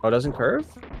 Oh, it doesn't curve?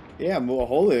 Yeah, I'm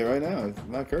holding it right now. It's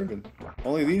not curving.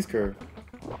 Only these curve.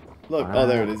 Look. Wow. Oh,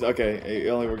 there it is. Okay, it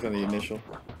only works on the initial.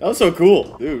 That was so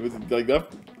cool, dude. Like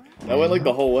that went like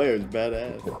the whole way. It was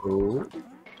badass. Ooh.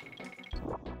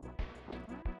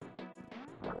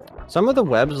 Some of the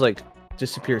webs like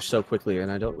disappear so quickly,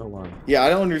 and I don't know why. Yeah, I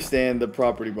don't understand the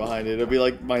property behind it. It'll be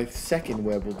like my second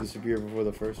web will disappear before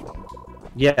the first one.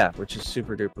 Yeah, which is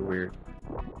super duper weird.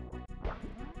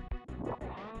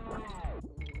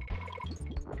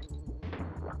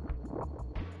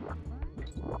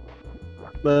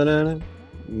 Banana,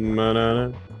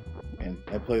 banana. Man,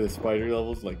 I play the spider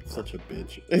levels like such a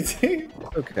bitch.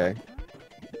 Okay.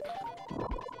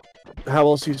 How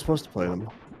else are you supposed to play them?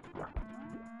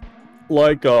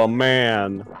 Like a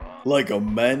man. Like a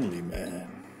manly man.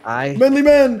 I. Manly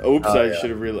man! Oops, Oh, I yeah. should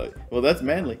have realized. Well, that's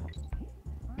manly.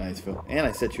 Nice, Phil. And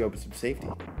I set you up with some safety.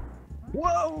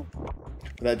 Whoa!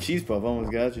 That cheese puff almost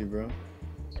got you, bro.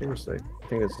 Seriously, I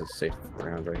think this is safe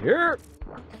round right here.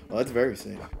 Well, that's very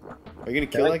safe. Are you gonna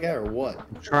kill that guy or what?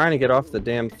 I'm trying to get off the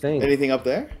damn thing. Anything up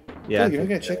there? Yeah. Phil, you're not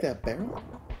gonna check that barrel?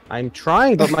 I'm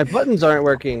trying, but my buttons aren't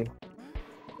working.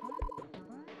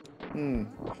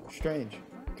 Strange.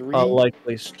 A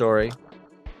likely story.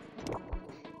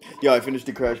 Yo, I finished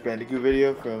the Crash Bandicoot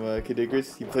video from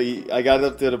Kadikris. I got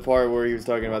up to the part where he was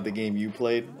talking about the game you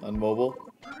played on mobile.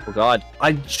 Oh god.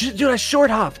 Dude, I short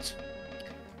hopped!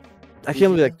 I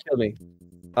can't believe that killed me.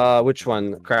 Which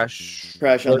one? Crash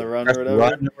on the Run or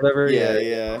whatever?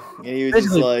 Yeah. And he was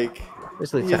just like...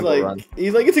 He's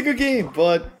like, it's a good game,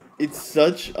 but it's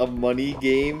such a money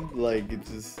game. Like, it's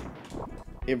just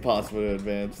impossible to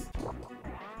advance.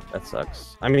 That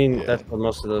sucks. I mean, Yeah. that's what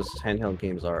most of those handheld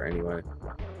games are anyway.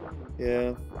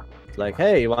 Yeah. It's like,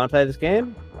 hey, you want to play this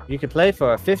game? You can play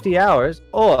for 50 hours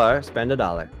or spend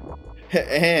 $1.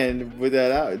 And with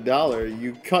that dollar,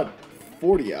 you cut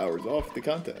 40 hours off the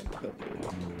content.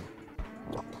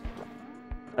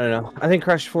 I don't know. I think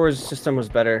Crash 4's system was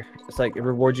better. It's like it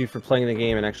rewards you for playing the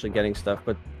game and actually getting stuff,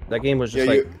 but that game was just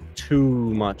like too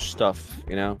much stuff,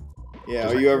 you know? Yeah,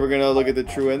 are you ever gonna look at the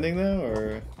true ending now,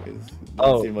 or?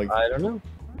 Oh, I don't know.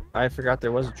 I forgot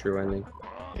there was a true ending.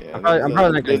 Yeah, I'm probably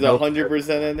not gonna there's go a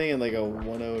 100% ending and like a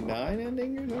 109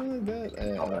 ending or something like that.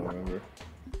 I don't remember.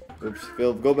 Oops,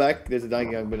 Phil, go back. There's a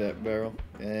Donkey Kong barrel,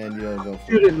 and you don't go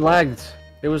for Dude, it. it lagged.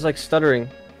 It was like stuttering.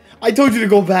 I told you to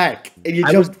go back, and you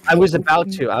jumped. I was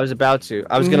about to. I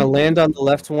was gonna land on the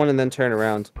left one and then turn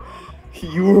around.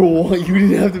 You were. You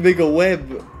didn't have to make a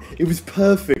web. It was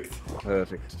perfect.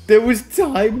 Perfect. There was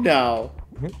time now.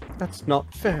 That's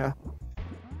not fair.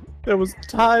 There was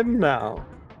time now.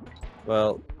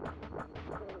 Well,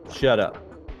 shut up.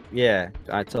 Yeah,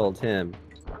 I told him.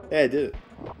 Yeah, I did it.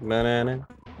 Banana.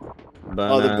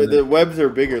 Oh, the webs are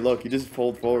bigger. Look, you just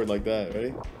fold forward like that.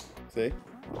 Ready? See?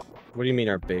 What do you mean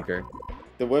are bigger?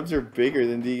 The webs are bigger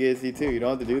than DKC2. You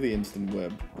don't have to do the instant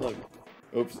web. Look.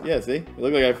 Oops. Yeah, see? It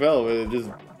looked like I fell, but it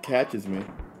just catches me.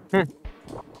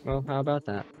 Well, how about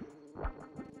that?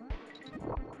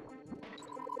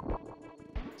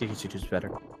 DKC2 is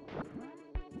better.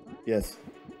 Yes.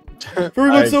 Very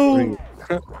much so!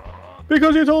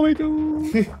 Because you told me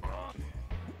to!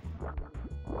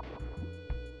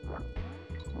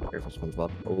 Careful,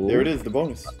 SpongeBob. Oh, There it is, the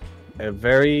bonus. a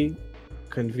very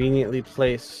conveniently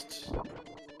placed.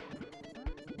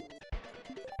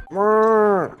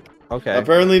 Okay.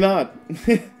 Apparently not.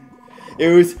 It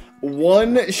was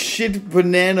one shit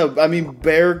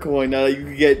bear coin now that you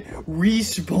could get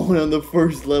respawn on the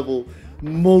first level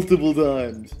multiple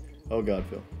times. Oh god,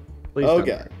 Phil. Please Oh don't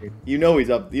god. hurt me. You know he's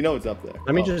up. You know it's up there.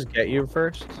 Let me just get you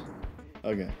first.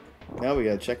 Okay. Now we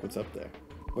gotta check what's up there.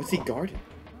 What's he guarding?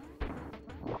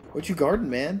 What you guarding,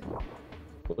 man?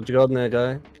 Would you go in there,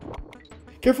 guy?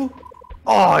 Careful.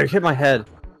 Oh, you hit my head.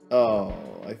 Oh,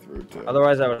 I threw it too.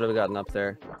 Otherwise, I would have gotten up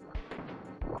there.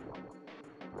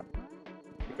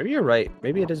 Maybe you're right.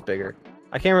 Maybe it is bigger.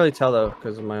 I can't really tell though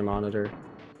because of my monitor.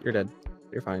 You're dead.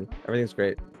 You're fine. Everything's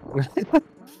great.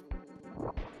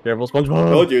 Careful, I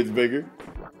SpongeBob. told you it's bigger.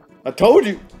 I told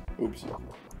you. Oops.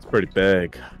 It's pretty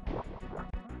big.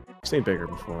 Seen bigger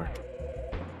before.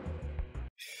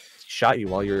 Shot you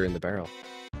while you were in the barrel.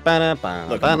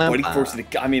 Look, I'm Buddy first in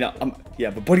the. I mean, yeah,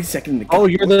 but Buddy's second in the. Oh,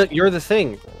 you're the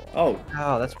thing. Oh.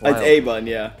 Oh, that's wild. It's A button,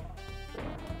 yeah.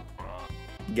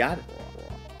 Got it.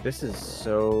 This is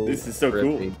so. This is so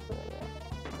trippy. cool.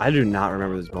 I do not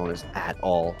remember this bonus at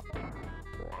all.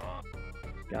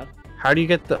 Got it. How do you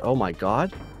get the? Oh my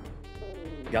god.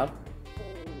 Got it.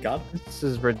 Got it. This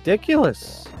is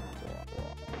ridiculous.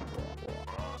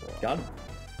 Got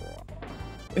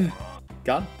it.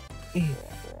 Got it.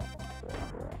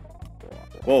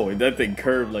 Whoa, that thing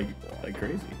curved like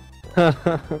crazy.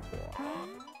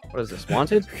 What is this?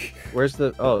 Wanted? Where's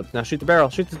the? Oh, now shoot the barrel.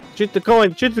 Shoot the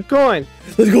coin. Shoot the coin.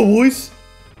 Let's go, boys.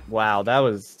 Wow, that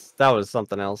was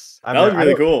something else. That was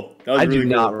really cool. That was I really do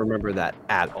cool. not remember that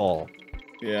at all.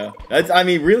 Yeah, that's. I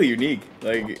mean, really unique.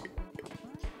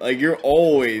 Like you're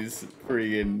always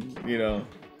freaking,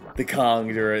 the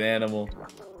Kongs or an animal.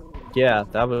 Yeah,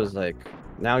 that was like.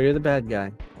 Now you're the bad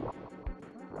guy.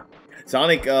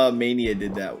 Sonic Mania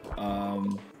did that.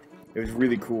 It was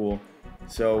really cool.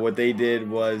 So what they did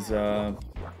was,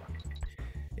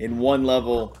 in one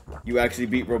level, you actually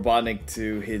beat Robotnik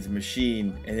to his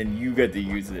machine, and then you get to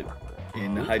use it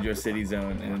in the Hydro City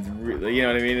Zone, and it's really, you know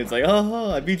what I mean? It's like,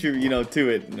 oh, I beat you, to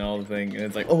it and all the thing, and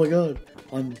it's like, oh my god,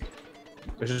 I'm,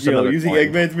 It's just using coin.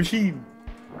 Eggman's machine.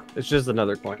 It's just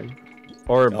another coin,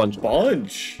 or a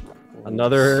bunch.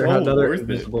 Another worth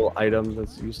invisible item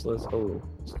that's useless. Oh,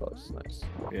 it's close. Nice.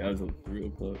 Yeah, that was a real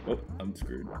close. Oh, I'm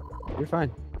screwed. You're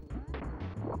fine.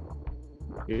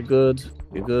 You're good.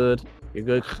 You're good. You're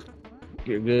good.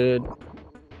 You're good.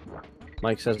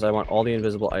 Mike says I want all the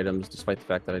invisible items, despite the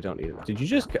fact that I don't need them. Did you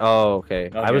just? Oh,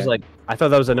 okay. I was like, I thought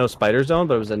that was a no spider zone,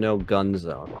 but it was a no gun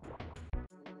zone.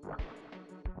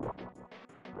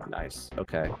 Nice.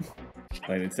 Okay.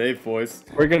 Playing it safe, boys.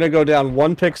 We're gonna go down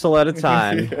one pixel at a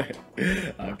time.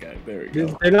 Okay, there we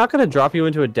go. They're not gonna drop you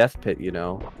into a death pit, you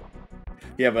know.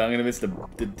 Yeah, but I'm gonna miss the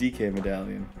DK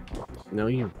medallion. No,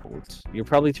 you won't. You'll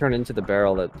probably turn into the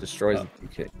barrel that destroys the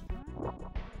DK.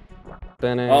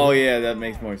 Oh yeah, that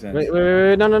makes more sense. Wait,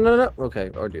 no. Okay,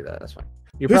 or do that. That's fine.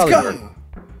 You Let's probably go!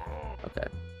 Okay.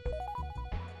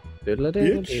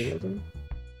 Doodle-a-doo-doodle-doo.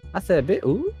 I said, "Bit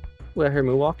ooh, where her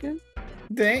moonwalking?"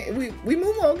 Dang, we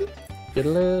move on.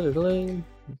 Diddle-a-diddle-a.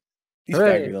 These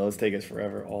Hooray. factory levels take us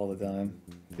forever all the time.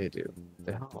 They do.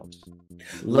 They helps.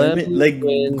 Like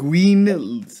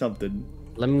green something.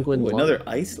 Lemon Gwyn. Ooh, another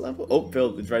ice level? Oh,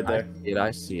 Phil, it's right there.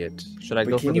 I see it. Should I But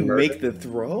go can for you the murder? make the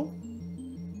throw?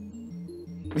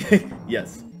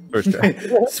 Yes. First try.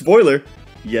 Spoiler.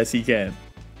 Yes, he can.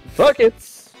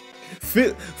 Buckets.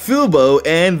 Philbo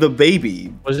and the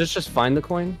baby. Was this just find the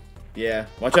coin? Yeah.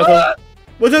 Watch out, though.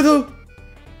 Watch out, though.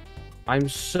 I'm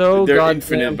so They're goddamn...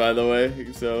 infinite, by the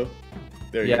way. So,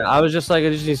 there you Yeah, go. I was just like, I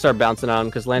just need to start bouncing on them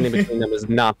because landing between them is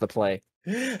not the play.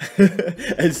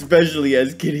 Especially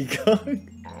as Kitty Kong.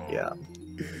 Yeah.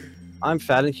 I'm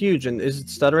fat and huge, and is it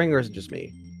stuttering or is it just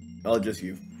me? Oh, just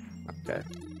you. Okay.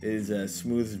 It is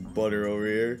smooth as butter over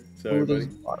here. Sorry, Smooth as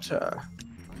buddy. butter.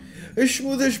 It's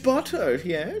smooth as butter,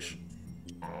 yes.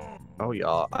 Oh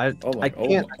yeah. I my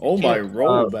can't,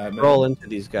 roll, Batman. roll into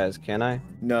these guys, can I?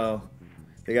 No,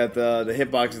 they got the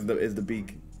hitbox is the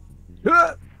beak.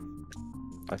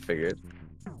 I figured.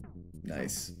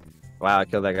 Nice. Wow, I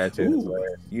killed that guy too.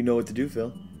 Ooh, you know what to do,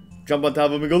 Phil. Jump on top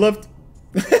of him and go left.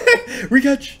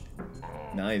 Recatch.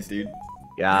 Nice, dude.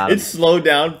 Yeah. It slowed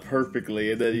down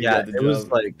perfectly, and then you got the it was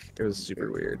like it was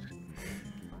super weird.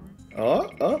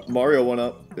 Oh, Mario went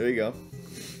up. There you go.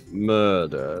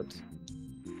 Murdered.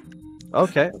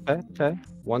 Okay.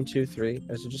 1, 2, 3.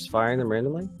 Is it just firing them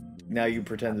randomly? Now you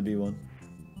pretend to be one.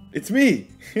 It's me.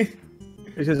 It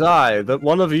is I, the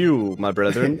one of you, my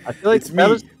brethren. I feel like It's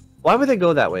me. Why would they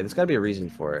go that way? There's got to be a reason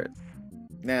for it.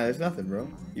 Nah, there's nothing, bro.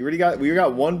 We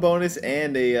got one bonus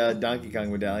and a Donkey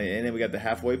Kong medallion, and then we got the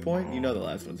halfway point. You know the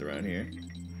last one's around here.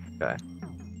 Okay.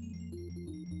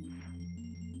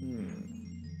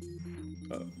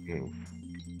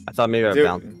 I thought maybe I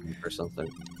bounced or something.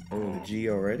 Oh, the G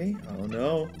already? Oh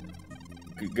no.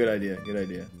 Good idea. Good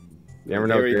idea. You never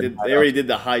know. They already did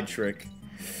the hide trick.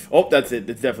 Oh, that's it.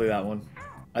 It's definitely that one.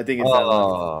 I think it's that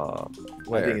one.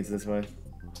 Where? I think it's this way.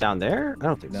 Down there? I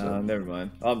don't think so. No, never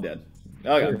mind. Oh, I'm dead.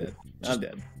 Oh, I'm dead. I'm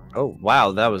dead. Oh,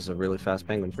 wow. That was a really fast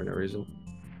penguin for no reason.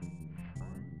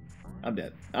 I'm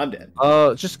dead. I'm dead.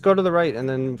 Just go to the right and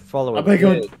then follow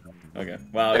it. Okay.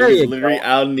 Wow, There it was you literally go.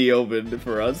 out in the open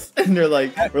for us. And we're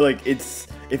like, it's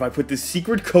if I put this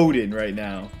secret code in right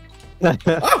now.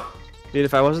 Oh! Dude,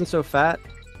 if I wasn't so fat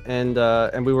and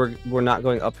we were not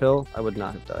going uphill, I would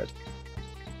not have died.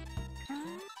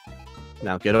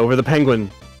 Now get over the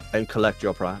penguin and collect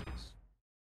your prize.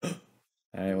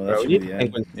 Alright, well that Bro, should we be need the a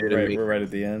end. penguin suit in We're right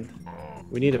at the end.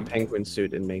 We need a penguin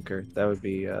suit in Maker. That would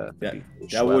be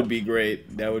That would be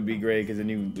great. That would be great because the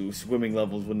new swimming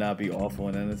levels would not be awful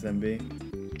in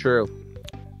NSMB. True.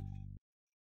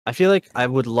 I feel like I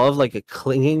would love like a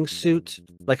clinging suit.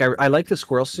 Like I like the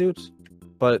squirrel suit,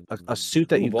 but a suit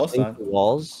that you cling to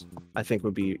walls, I think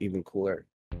would be even cooler.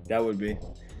 That would be.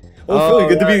 Oh, Phil, you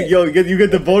get to be you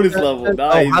get the bonus level.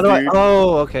 Nice, how do dude.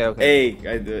 Okay. Hey,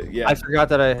 yeah. I forgot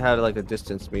that I had like a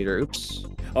distance meter. Oops.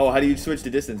 Oh, how do you switch the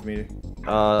distance meter?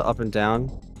 Up and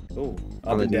down. Oh,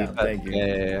 up and down. Thank you.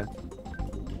 Yeah.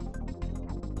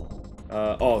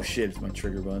 Oh shit, it's my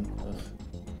trigger button. Ugh.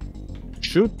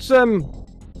 Shoot them.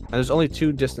 And there's only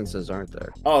 2 distances, aren't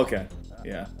there? Oh, okay.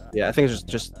 Yeah. Yeah, I think it's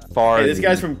just far. Hey, this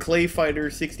guy's from Clay Fighter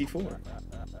 64.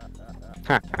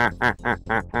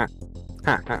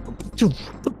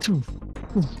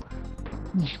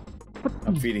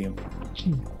 I'm feeding him.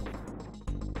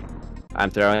 I'm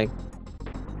throwing.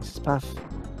 Mrs. Puff.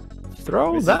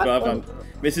 Throw Mrs. that. Puff,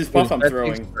 Mrs. Puff, I'm That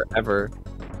throwing. takes forever.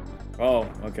 Oh,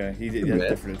 okay. He has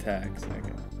different attacks.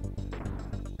 Okay.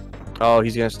 Oh,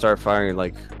 he's gonna start firing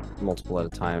like multiple at a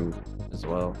time as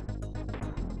well.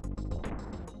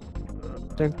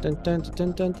 Dun, dun, dun,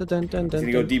 dun, dun, dun, dun, dun, He's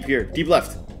gonna go deep here. Deep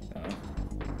left.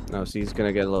 No, so he's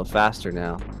gonna get a little faster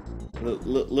now.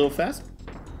 Little fast?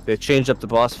 They changed up the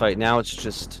boss fight. Now it's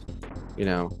just, you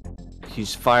know,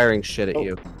 he's firing shit at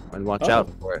you, and watch out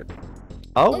for it.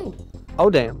 Oh,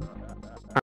 damn.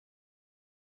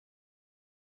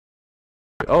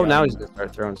 Oh, now he's gonna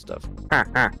start throwing stuff.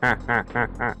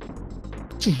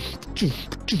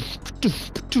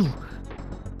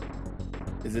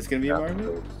 Is this gonna be a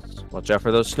Mario? Watch out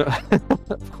for those snow.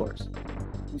 Of course.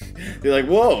 They're like,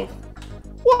 whoa!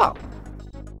 Wow.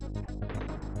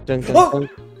 Dun, dun, Oh! dun.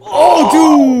 Oh,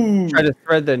 dude! Try to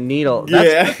thread the needle.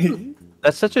 Yeah.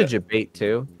 That's such a debate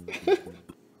too.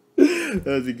 that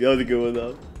was a good one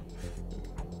though.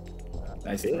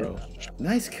 Nice throw.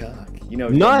 Nice cock. You know.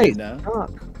 Nice. Now.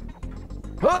 Cock.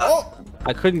 Oh!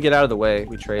 I couldn't get out of the way.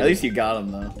 We traded. At least you got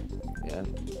him though. Yeah.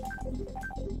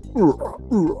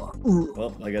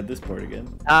 Well, I got this part again.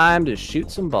 Time to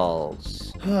shoot some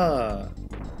balls. Ha.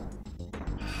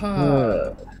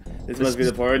 Ha. This must be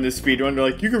the part in the speedrun. They're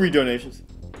like, you can read donations.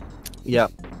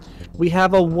 Yep. We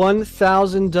have a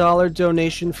 $1,000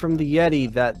 donation from the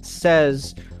Yeti that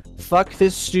says, "Fuck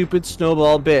this stupid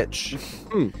snowball bitch."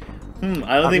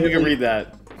 I don't think we can read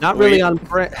that. Not Wait. really on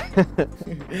brand.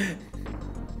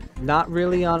 Not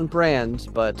really on brand,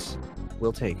 but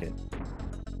we'll take it.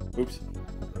 Oops.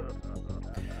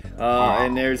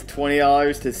 And there's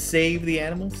 $20 to save the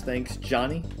animals. Thanks,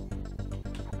 Johnny.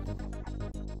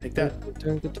 Take that.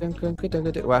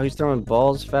 Wow, he's throwing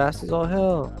balls fast as all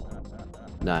hell.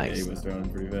 Yeah, Nice. he was throwing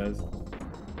pretty fast.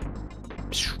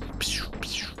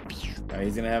 Alright,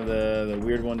 Alright, he's gonna have the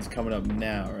weird ones coming up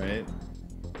now, right?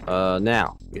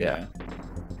 Now. Yeah.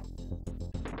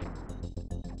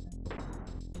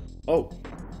 Oh.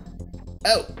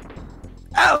 Oh.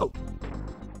 Oh!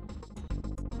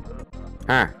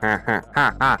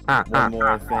 One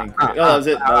more thing. Oh, that was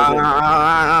it. That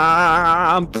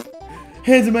was it.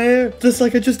 Hands in my air, just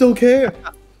like I just don't care.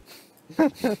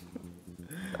 That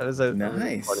is a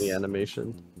Nice. funny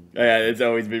animation. Yeah, it's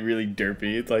always been really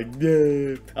derpy. It's like,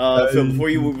 yeah. So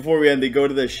before we end, they go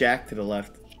to the shack to the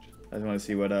left. I just want to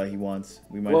see what he wants.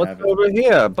 We might What's have it. over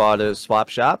here, Barter's swap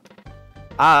shop?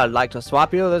 I'd like to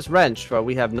swap you this wrench for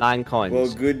we have 9 coins.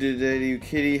 Well, good day to you,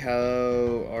 kitty.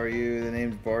 How are you? The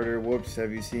name's Barter. Whoops,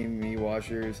 have you seen me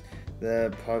washers?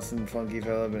 That Possum funky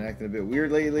fella been acting a bit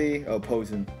weird lately. Oh,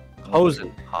 Posen.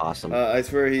 Posen. Awesome. I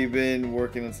swear he been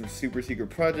working on some super secret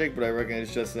project, but I reckon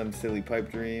it's just some silly pipe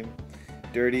dream.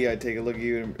 Dirty, I'd take a look at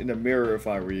you in the mirror if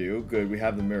I were you. Good, we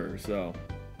have the mirror, so.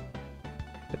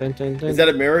 Dun, dun, dun. Is that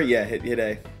a mirror? Yeah, hit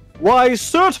A. Why,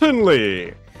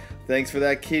 certainly! Thanks for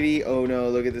that, kitty. Oh no,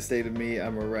 look at the state of me.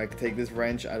 I'm a wreck. Take this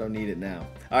wrench. I don't need it now.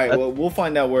 Alright, well, we'll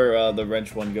find out where the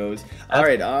wrench one goes.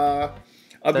 Alright, hope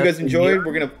you guys enjoyed.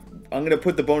 I'm gonna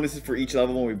put the bonuses for each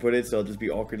level when we put it, so it'll just be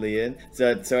awkwardly in.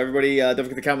 So everybody, don't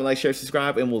forget to comment, like, share,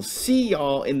 subscribe, and we'll see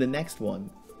y'all in the next one.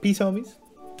 Peace, homies.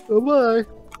 Bye-bye.